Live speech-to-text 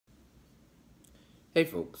Hey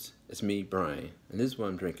folks, it's me, Brian, and this is what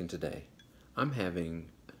I'm drinking today. I'm having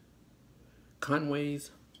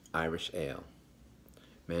Conway's Irish Ale,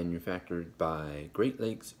 manufactured by Great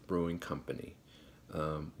Lakes Brewing Company,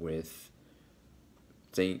 with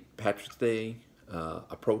St. Patrick's Day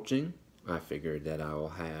approaching. I figured that I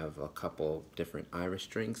will have a couple different Irish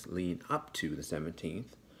drinks leading up to the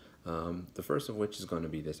 17th. The first of which is going to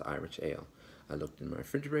be this Irish Ale. I looked in my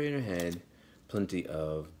refrigerator, had plenty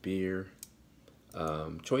of beer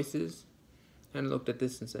choices, and I looked at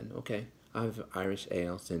this and said, okay, I have Irish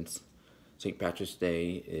Ale since St. Patrick's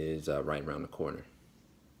Day is right around the corner.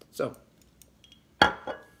 So,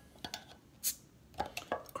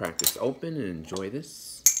 crack this open and enjoy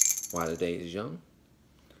this while the day is young.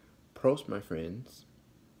 Prost, my friends.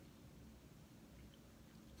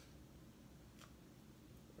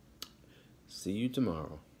 See you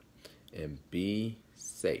tomorrow, and be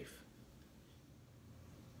safe.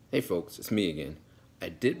 Hey folks, it's me again. I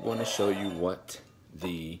did want to show you what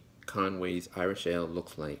the Conway's Irish Ale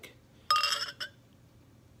looks like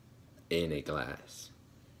in a glass,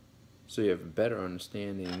 so you have a better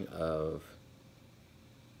understanding of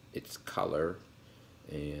its color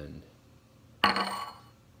and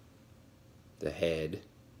the head.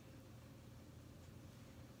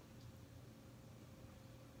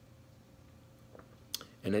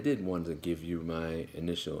 And I did want to give you my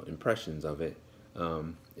initial impressions of it.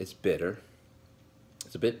 It's bitter.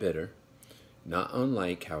 It's a bit bitter, not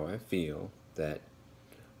unlike how I feel that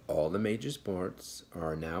all the major sports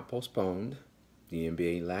are now postponed. The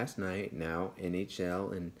NBA last night, now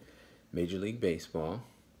NHL and Major League Baseball.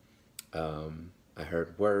 I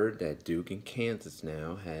heard word that Duke and Kansas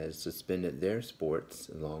now has suspended their sports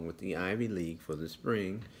along with the Ivy League for the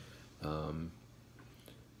spring.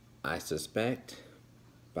 I suspect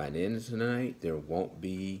by the end of tonight there won't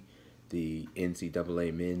be the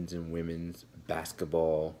NCAA men's and women's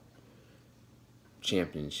basketball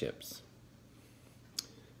championships.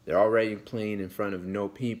 They're already playing in front of no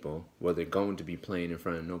people. Well, they're going to be playing in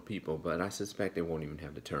front of no people, but I suspect they won't even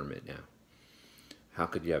have the tournament now. How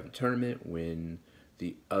could you have a tournament when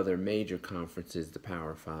the other major conferences, the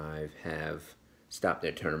Power Five, have stopped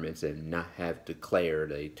their tournaments and not have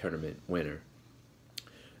declared a tournament winner?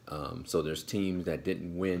 So there's teams that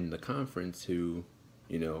didn't win the conference who,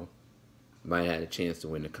 might have had a chance to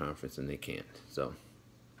win the conference and they can't. So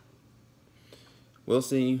we'll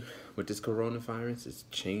see. With this coronavirus, it's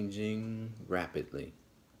changing rapidly.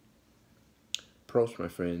 Prost, my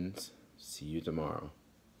friends. See you tomorrow.